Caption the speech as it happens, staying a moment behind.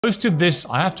Posted this,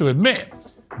 I have to admit,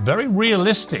 very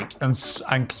realistic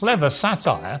and clever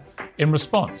satire in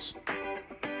response.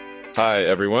 Hi,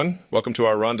 everyone. Welcome to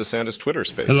our Ron DeSantis Twitter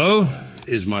space. Hello?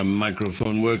 Is my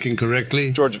microphone working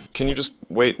correctly? George, can you just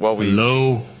wait while we...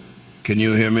 Hello? Can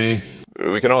you hear me?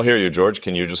 We can all hear you, George.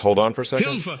 Can you just hold on for a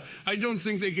second? Hilfa, I don't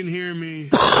think they can hear me.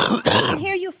 I can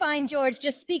hear you fine, George.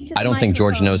 Just speak to the I don't think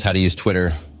George knows how to use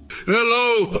Twitter.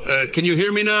 Hello? Can you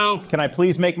hear me now? Can I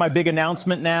please make my big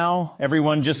announcement now?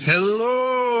 Everyone just...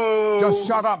 Hello? Just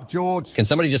shut up, George. Can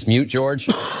somebody just mute George?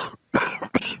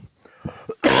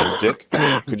 Dick,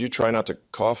 could you try not to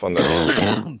cough on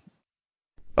the...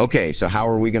 Okay, so how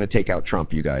are we going to take out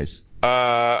Trump, you guys?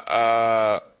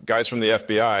 Guys from the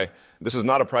FBI, this is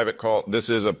not a private call. This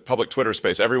is a public Twitter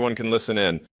space. Everyone can listen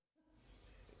in.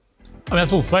 I mean,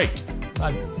 that's all fake.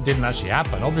 That didn't actually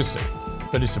happen, obviously,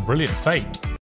 but it's a brilliant fake.